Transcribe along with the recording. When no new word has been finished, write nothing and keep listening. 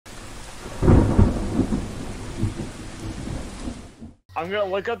I'm gonna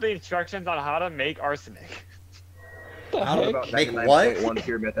look up the instructions on how to make arsenic. How to Make what? 99.1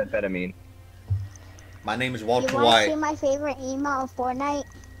 pure methamphetamine. My name is You Walter want to White. see my favorite emo of Fortnite?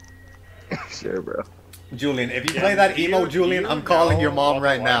 Sure, bro. Julian, if you Yeah, play that do emo, you- Julian, do I'm you calling know your mom Walter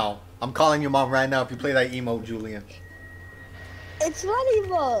right White? now. I'm calling your mom right now if you play that emo, Julian. It's not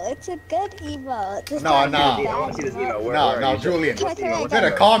emo. It's a good emo. It's No, not no. a I bad want to see this emo. emo. Where No, are no, you? Julian. What's the emo? You You What's the better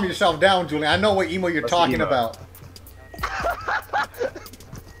emo? calm yourself down, Julian. I know what emo you're What's the talking emo? about.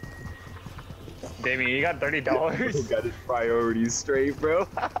 Damien, you got $30. Who got his priorities straight, bro?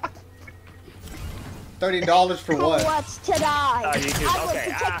 $30 for Who what? wants to die? Oh, you do. I'm Okay,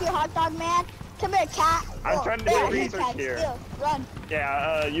 going to take you, hot dog man. Come here, cat. I'm trying to do there, research cat, here. steal, run.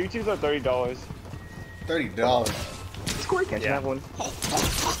 Yeah, YouTube's at $30. $30. Corey, can't you Yeah. have one?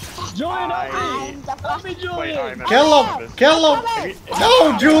 Julian, help me! I'm the Help me, Wait, Julian! alright, man. Kill him! Kill him!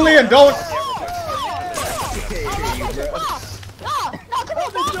 No, Julian, don't!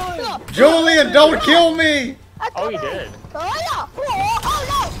 Julian, don't kill me! Oh, he did.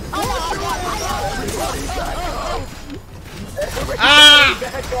 Ah!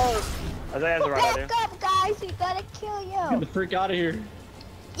 Isaiah has a right idea. Back up, guys. He gotta kill Get you. the freak out of here.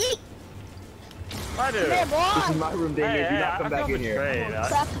 Yeet. I do. Come here, This is boy. my room, Damien. Do not come back in here.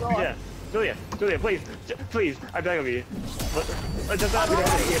 Trap door. Yeah, Julia, please, please, I beg of you. Just not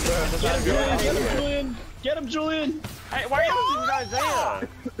Get Julian! Get him, Julian! Hey, why are you looking at Isaiah?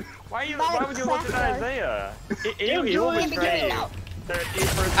 Why would you look at Isaiah? He will Julian, betray you.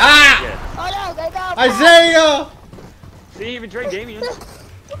 Ah! Oh no, gotta go. Isaiah! See, he betrayed Damien.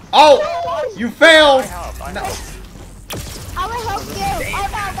 Oh! You failed! I know. I will help you. Oh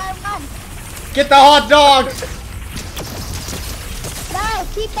no, gotta run. Get the hot dogs! No,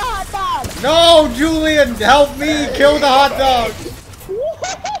 keep the hot dog. No, Julian, help me kill the hot dogs!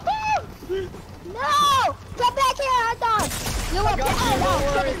 No! Come back here, hot dog! You want to no,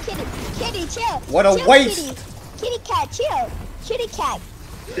 kitty, chill. What a Chill, waste. Kitty cat, chill. Kitty cat.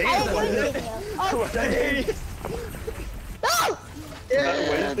 I didn't do anything to you. Oh, no!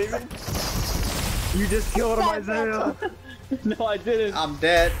 You just killed him, Isaiah. No, I didn't. I'm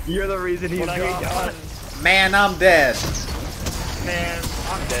dead. You're the reason he's When I get gone. done, Man, I'm dead. man,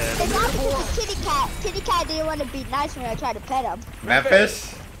 I'm dead. It's not because of kitty cat. Kitty cat didn't want to be nice when I tried to pet him.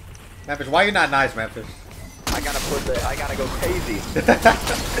 Memphis? Memphis, why you not nice, Memphis? I gotta go crazy.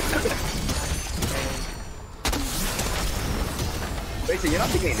 Wait, so you're not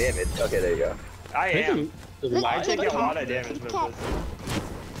taking any damage? Okay, there you go. I am. Does I it take a lie? lot of damage with this.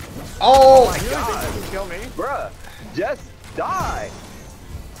 Oh! My You God, really think you can kill me? bruh, just die.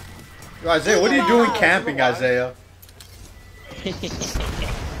 Isaiah, what are you doing camping, Isaiah?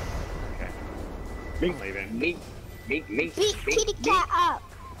 I'm leaving. Meat. Beat kitty cat up.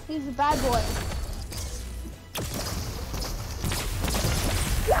 He's a bad boy.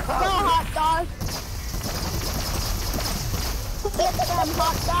 Go, hot dog. Get them,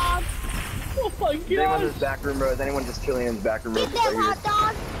 hot dog. Oh my Is anyone in god! this back room, bro? Is anyone just chilling in this back room? Get them, hot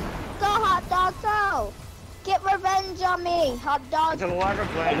dog. Go, hot dog, go. Get revenge on me, hot dog. To the lack of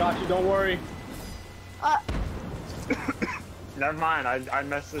I plan. got you, don't worry. Never mind, I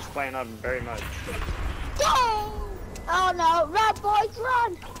messed this plan up very much. Go! Oh no, run, boys,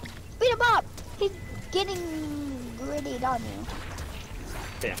 run! Beat him up. He's getting grittied on you.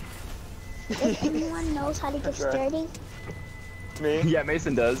 Damn. If anyone knows how to get That's right. sturdy, Me? Yeah,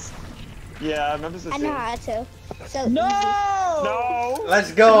 Mason does. Yeah, Memphis is I know how to. So No! No!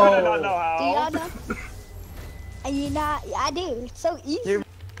 Let's I go! do not know easy. Do how. y'all know? And you not? I do. It's so easy.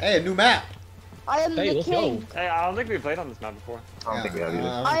 Hey, a new map. I am Hey, the let's king. go. Hey, I don't think we played on this map before. I don't think we have either.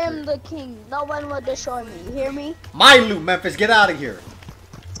 I am the king. No one will destroy me. You hear me? My loot, Memphis, get out of here.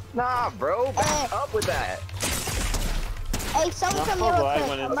 Nah, bro, back up with that. Hey, someone come here so real glad quick.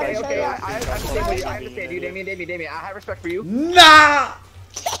 when I'm it's gonna Okay, show okay, you. I understand you, Damien. I have respect for you. Nah!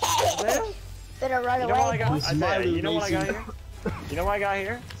 Better run You know what I away. got? This is my Isaiah, you loot, know what I got Mason. here? You know what I got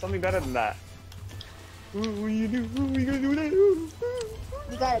here? Something better than that. What you do? What you gonna do now? You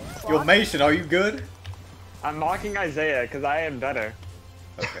got it. Yo, Mason, are you good? I'm mocking Isaiah because I am better.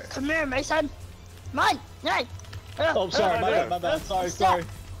 Okay. Come here, Mason. Come on. Hey. Oh, sorry, my bad. Sorry.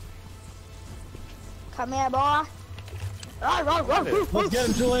 Come here, boy. Let's get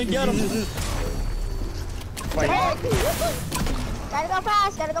him, Julian, get him. Wait,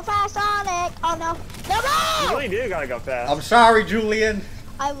 Gotta go fast, Sonic. Oh no. you No! really do gotta go fast. I'm sorry, Julian.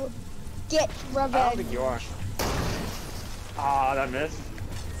 I will get I don't revenge. think you are. Ah, that missed.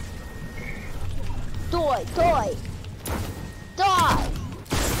 Die.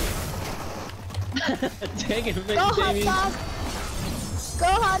 Dang it, Go, hot Damien. dog.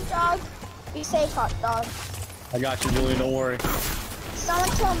 Go, hot dog. Be safe, hot dog. I got you, Julian, don't worry. Someone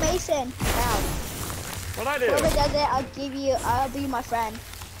kill Mason. Now. What'd I do? Whoever does it, I'll be my friend.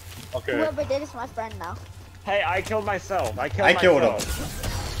 Okay. Whoever did is my friend now. Hey, I killed myself. I killed killed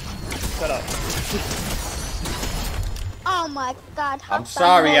myself. Shut up. Oh my god. I'm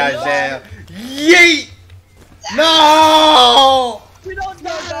sorry, Isaiah. Yeet! No! We don't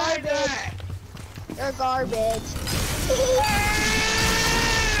know garbage. You're garbage.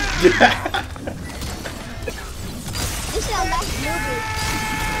 This is a nice movie.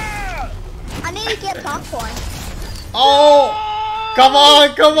 I need to get popcorn. Oh! Come on,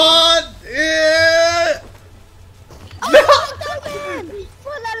 come on! Yeah! Oh, hot dog man!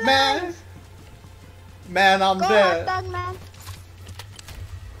 For the Man. life. Man, I'm Go dead. hot dog man.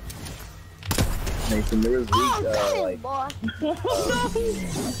 Nathan, there was leaked, Oh, dang, like, boy.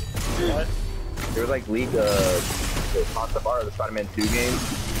 What? there was like leaked, the concept art of the Spider-Man 2 game,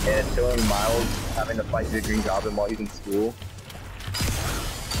 and it's showing Miles having to fight the Green Goblin while he's in school.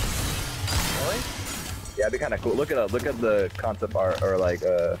 Really? Yeah, it'd be kind of cool. Look it up. Look at the concept art, or like,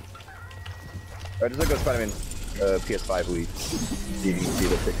 or just look at Spider-Man PS5 leak. See if you can see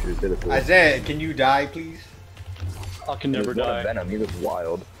the pictures. They're cool. Isaiah, can you die, please? I can There's never one of die. Venom. He looks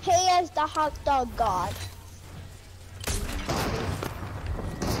wild. He is the hot dog god.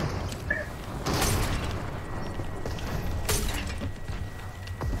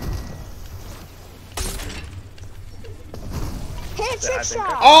 Hit Yeah, I trick think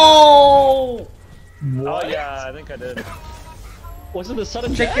shot. Oh! Oh yeah, I think I did. Was it the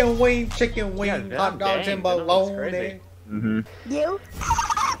sudden death? Chicken wing, Yeah, hot dogs dang, and Venom, that's bologna. crazy. Mm-hmm. You?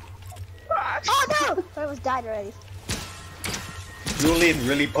 Oh no! I was died already. Julian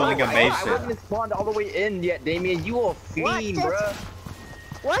really pulling a I Mason. haven't spawned all the way in yet, Damien. You a fiend, What? bruh.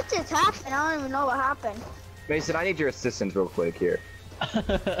 What just happened? I don't even know what happened. Mason, I need your assistance real quick here.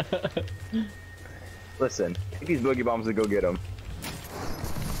 Listen, take these boogie bombs and go get them.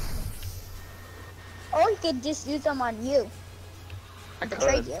 Or you could just use them on you. I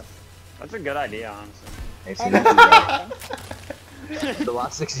Betrayed could. you. That's a good idea, honestly. Mason, And then the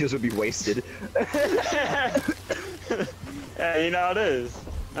last 6 years would be wasted. Yeah, you know how it is.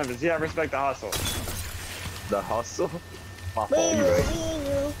 No, but see, I respect the hustle. The hustle? My wee fault, you right.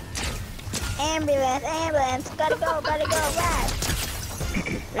 woo. Ambulance, ambulance, gotta go, right.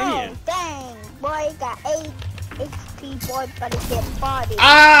 Oh, Idiot. dang, boy, got 8 HP, boy, gotta get body.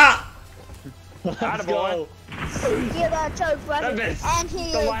 Ah! Attaboy. You got choke, brother. That bitch, And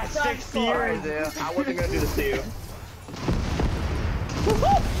he the is last done 6 for. years. Isaiah, I wasn't gonna do this to you.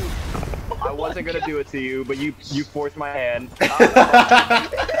 I wasn't gonna do it to you, but you forced my hand.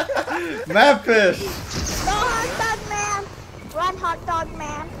 Memphis! Go hot dog man. Run hot dog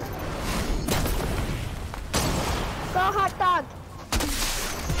man. Go hot dog.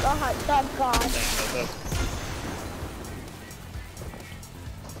 Go hot dog god. Dang, that's it.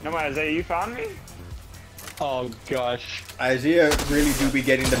 No, Isaiah, you found me? Oh gosh. Isaiah really do be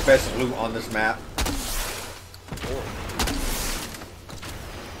getting the best loot on this map.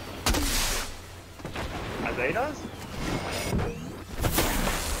 Isaiah does?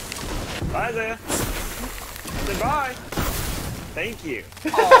 Bye, Isaiah. Say bye. Thank you.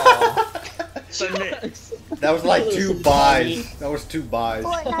 Submit. That was like 2 buys. That was 2 buys.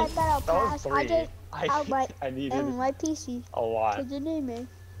 Fortnite battle That was pass. 3. I just have my I needed and my PC. a lot. Cause you need me.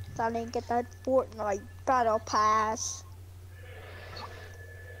 So I didn't get that Fortnite battle pass.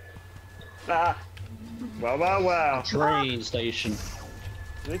 Ah. Well. Train station. You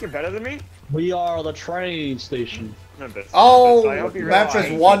think you're better than me? We are the train station. No, but Oh, I hope you Memphis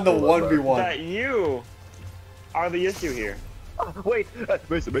realize won the 1v1. that you are the issue here. Wait,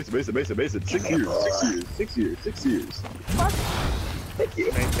 Mason. 6 years. Thank you.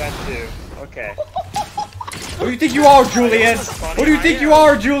 Make that too. Okay. What do you think you are, Julian? What do you think you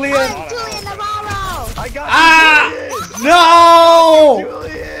are, Julian? I'm Julian Navarro. I got Ah! you, No!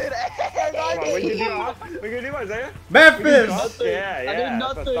 Julian! Come on, we can do Isaiah. Memphis! Yeah, I did that's what I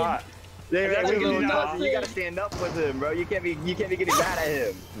nothing. thought. Yeah, Yeah, you, we will not. gotta stand up with him, bro. You can't be getting mad at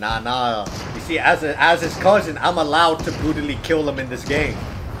him. Nah. You see, as his cousin, I'm allowed to brutally kill him in this game.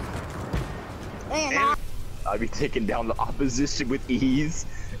 And I'll be taking down the opposition with ease.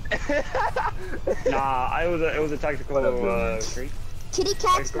 Nah, it was a tactical streak. Kitty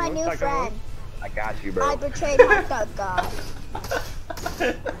Cat's my new friend. I got you, I bro. betrayed hot dog god.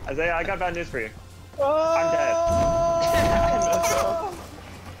 Isaiah, I got bad news for you. I'm dead. Oh.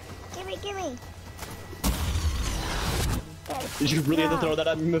 Gimme. Did you really have to throw that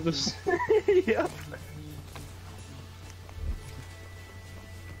at me, Memphis? Yeah.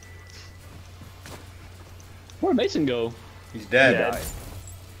 Where'd Mason go? He's dead.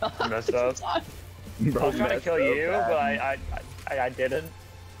 Dead. Messed up. I was trying to kill you, but I didn't.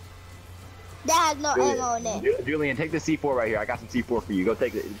 That has no ammo in it. Julian, take the C4 right here. I got some C4 for you. Go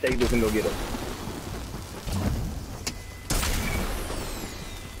take it. Take this and go get it.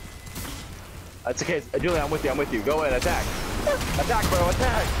 That's okay. Julian, I'm with you. I'm with you. Go in. Attack. Attack, bro.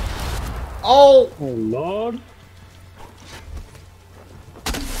 Attack. Oh! Oh, Lord.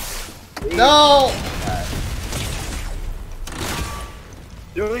 No!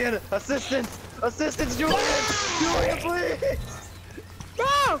 Julian, assistance! Assistance, Julian! Julian, please!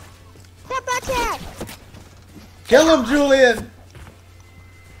 No! Step back here! Kill him, Julian!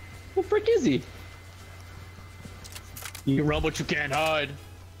 What the frick is he? You can run, but you can't hide.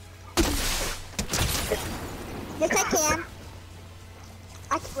 Yes, I can.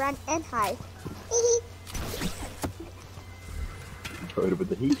 I can run and hide. Heard with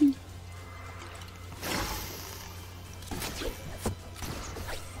the heat.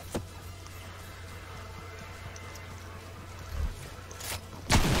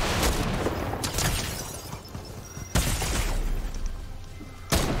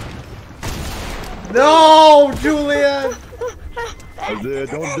 No, Julian! Isaiah,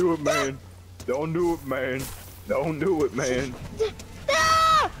 don't do it, man. Don't do it, man. Don't do it, man.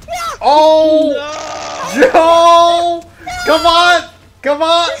 Oh! No! Come on! Come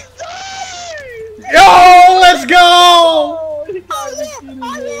on! Yo! Let's go! Oh yeah!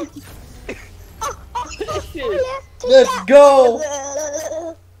 Oh yeah! Oh yeah! Let's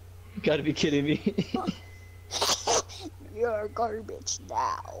go! You gotta be kidding me. You're garbage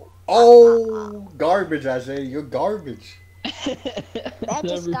now. Oh! Garbage, Isaiah. You're garbage. Man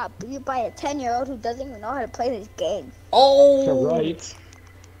just got beat by a 10-year-old who doesn't even know how to play this game. Oh! Right.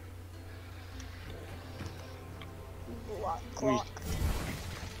 Clock.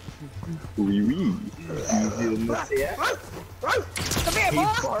 Oui, oui. Come here, boy.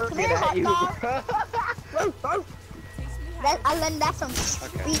 Come here, hot dog. I learned that from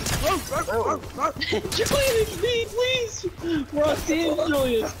Speed. Julian, please! We're on team,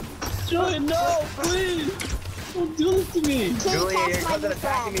 Julian! Julian, no, please! Don't do this to me! Julian, your cousin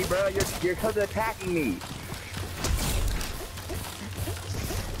attacking me, bro. Your cousin attacking me.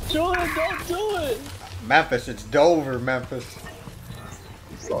 Julian, don't do it! Memphis, it's Dover, Memphis.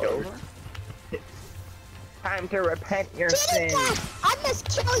 Sorry. Time to repent your Kitty sins. cat! I must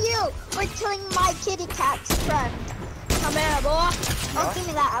kill you for killing my kitty cat's friend. Come here, boy. Oh, give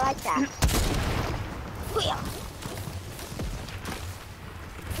me that. I like that.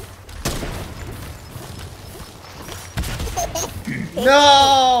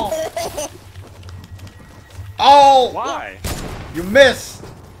 No! Oh! Why? You missed!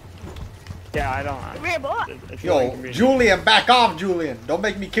 Yeah, I don't. Come here, boy. It's Yo, really convenient. Julian, back off, Julian. Don't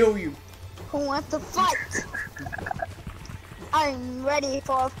make me kill you. Who wants to fight? I'm ready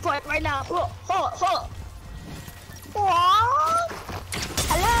for a fight right now. Hello,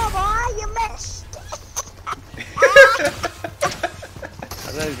 boy. You missed.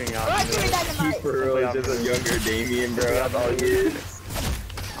 I don't even know. What's your dynamite? Bro, it's just a younger Damien, bro. That's all he is.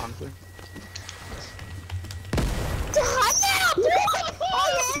 Honestly.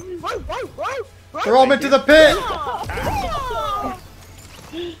 Throw him into the pit!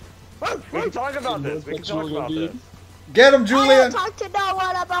 We can talk about this. We can talk about this. Get him, I don't Julian! talk to no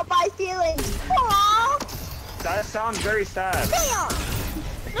one about my feelings. That sounds very sad.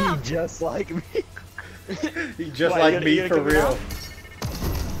 Damn. He just like me. He just Why, like you me gonna for kill me real. now?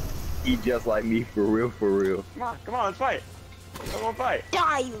 He just like me for real, for real. Come on, let's fight. Come on, fight.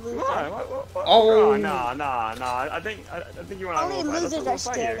 Die, you Come loser. on. What? Oh. Nah. I think you want to Only losers are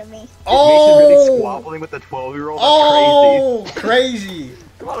scared of me. Mason Oh! really squabbling with a 12-year-old. That's Oh! Crazy!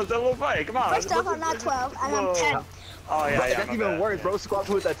 Come on, let's have a little fight. Come on. First off, I'm not 12, and I'm Whoa. 10. Oh yeah, That's my even bad. worse, bro.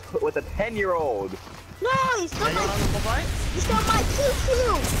 Squabbling with a 10-year-old. No, you stole Hey, you wanna have a little fight? my QQ.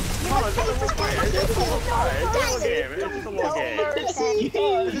 You Come on, must let's pay have a for little fight. stealing It's my just a little fight. QQ. It's just a little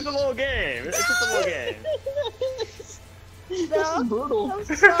game. It's just a little game. It's just a little game. It's just a little game. This is brutal. I'm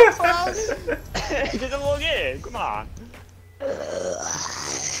so close. It's just a little game. Come on.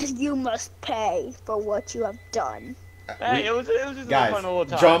 You must pay for what you have done. Hey, it was just a Guys, fun little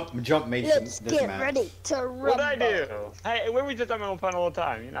time. jump Mason. Let's This get man. ready to rumble. What'd I do? Hey, where we just having a fun little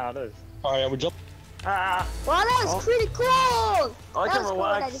time? You know how it is. Alright, we jump. Ah, Wow, that was pretty cool. I That can was cool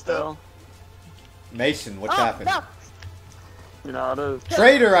what I relax just still. Mason, what's Oh, happened? no. You know how it is.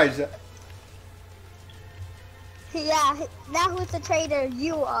 Traitor, Isaac. Yeah, now who's the traitor?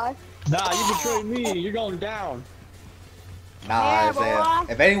 You are. Nah, you betrayed me. You're going down. Nah, Yeah, Isaiah.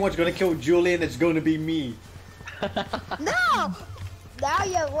 boy. If anyone's gonna kill Julian, it's gonna be me. No! Now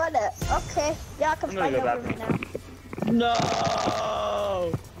you wanna. Okay, y'all can I'm gonna fight go over me now.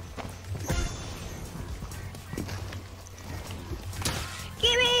 No.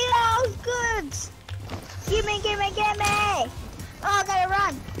 Gimme! Oh, I gotta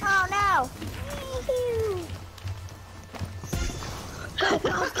run. Oh no.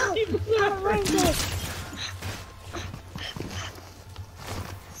 Go. I'm ranging.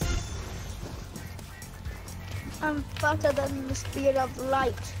 I'm faster than the speed of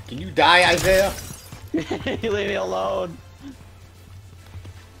light. Can you die, Isaiah? You leave me alone.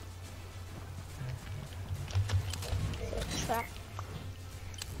 Track.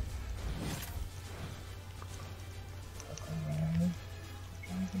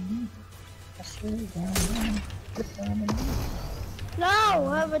 No,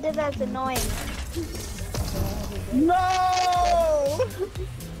 whoever did that's annoying. No!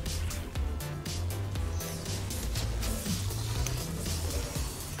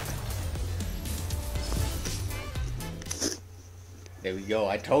 There we go.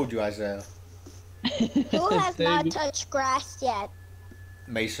 I told you, Isaiah. Who has not touched grass yet?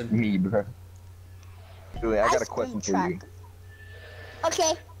 Mason. Me, bro. Julian, I got a Ice cream question for you. truck.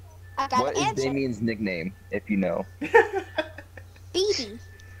 Okay, I got What an is answer. Damien's nickname, if you know? Beady.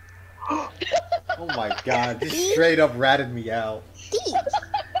 Oh my god, this straight up ratted me out.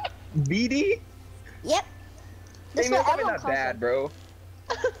 Beady. BD? Yep. That's Damien, what that's everyone not calls bad, them. bro.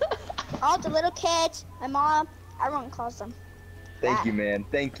 All the little kids, my mom, everyone calls them. Thank you, man.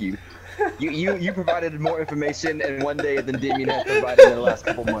 Thank you. You provided more information in one day than Damien has provided in the last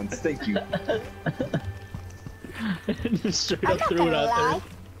couple months. Thank you. Just straight I'm up not threw it gonna out lie.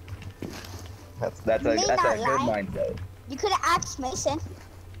 That's a Me good not mindset. You could have asked Mason.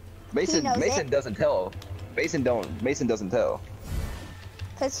 Mason knows Mason it. doesn't tell. Mason doesn't tell.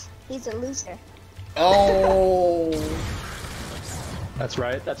 Because he's a loser. Oh. That's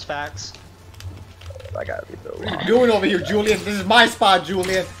right. That's facts. I gotta be so. What are you doing over here, Julian? This is my spot,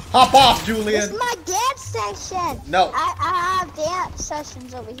 Julian. Hop off, This Julian. is my dance session. No. I have dance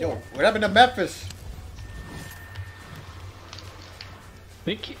sessions over Yo, here. what happened to Memphis?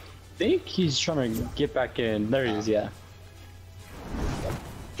 Think he's trying to get back in. There he is. Yeah.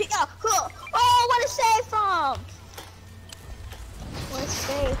 Yeah, cool. Oh, what a save from! What a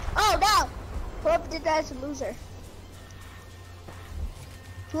save. Oh, no! Whoever did that is a loser.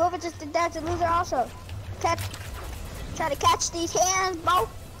 Whoever just did that is a loser also. Try to catch these hands, Bo.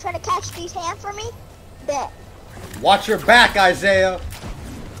 Try to catch these hands for me. Bet. Watch your back, Isaiah.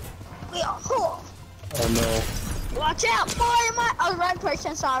 We are cool. Oh no. Watch out, boy. Oh, wrong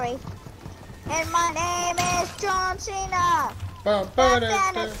person, sorry. And my name is John Cena.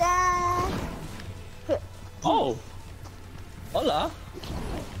 Da-da-da-da. Oh. Hola.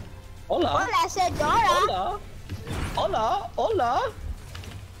 Well, Hola. I said Dora. Hola. Hola. Hola.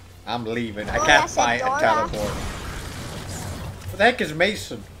 I'm leaving. I Oh, can't that's a fight a Dora. teleport. What the heck is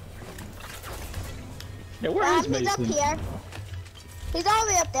Mason? Yeah, where is He's up Mason? here. He's all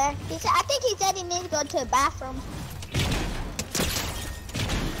the way up there. I think he said he needs to go to the bathroom.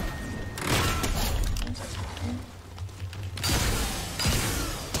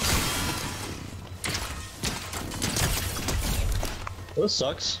 This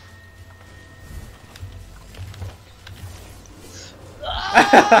sucks.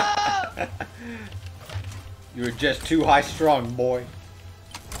 You were just too high strung, boy.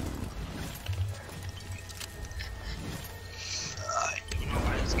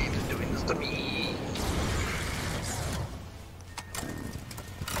 This game is doing this to me.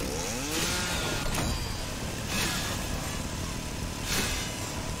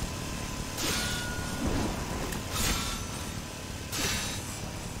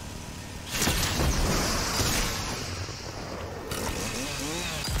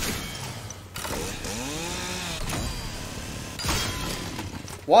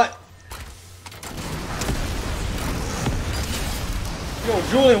 What? Yo,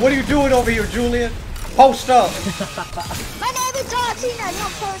 Julian, what are you doing over here, Julian? Post up. My name is John Cena.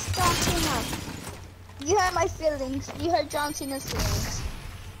 Don't post John Cena. You hurt my feelings. You hurt John Cena's feelings.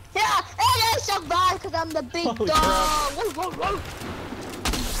 Yeah, and I survived because I'm the big Holy dog. Woof, woof, woof.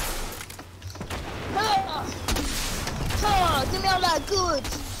 Give me all that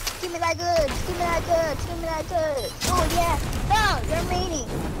goods. Give me that goods. Give me that goods. Give me that goods. Oh yeah. No, you're meanie.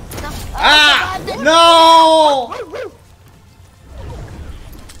 No. Ah! I survived it. No! Woof, woof.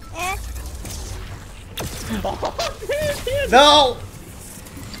 Eh? No!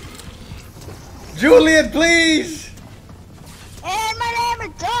 Julian, please! And my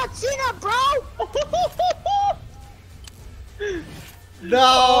name is John Cena, bro.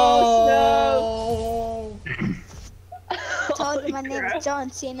 No! Told you my name is John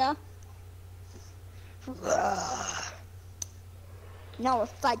Cena. Now it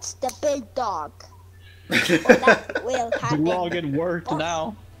fights the big dog. Or that will The happen. login worked Oh.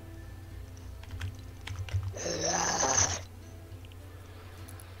 now.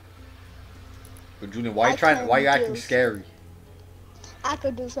 Julian, why you acting scary? I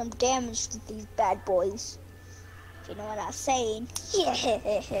could do some damage to these bad boys. If you know what I'm saying.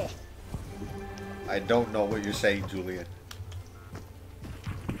 I don't know what you're saying, Julian.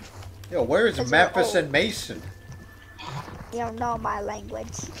 Yo, where is 'Cause Memphis you're and Mason? You don't know my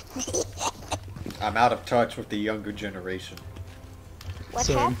language. I'm out of touch with the younger generation. What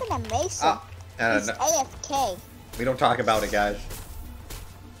Same. happened to Mason? He's No, AFK. we don't talk about it, guys.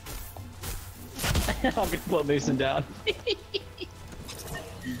 I'm gonna put Mason down.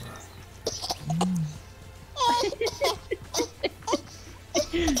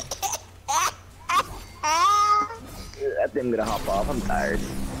 I think I'm gonna hop off. I'm tired.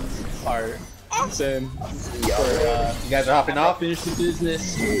 Alright. Same. Yo, You guys are hopping off? Finish the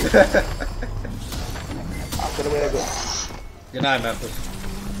business. I'm gonna win a go. Good night, Memphis.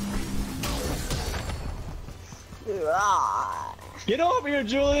 Get over here,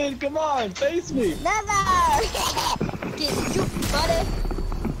 Julian. Come on, face me. Never! Get juked, buddy.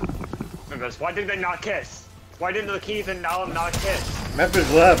 Memphis, why did they not kiss? Why didn't the Keith and Alan not kiss? Memphis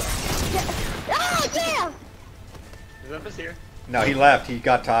left. Oh, damn! Is Memphis here? No, he left. He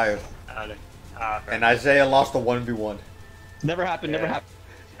got tired. Fair And enough. Isaiah lost a 1v1. Never happened, never happened.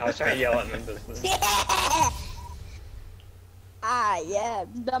 I was trying to yell at Memphis. I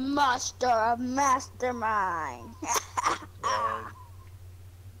am the master of mastermind.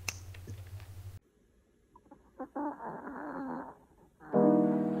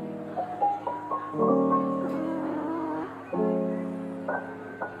 Yeah.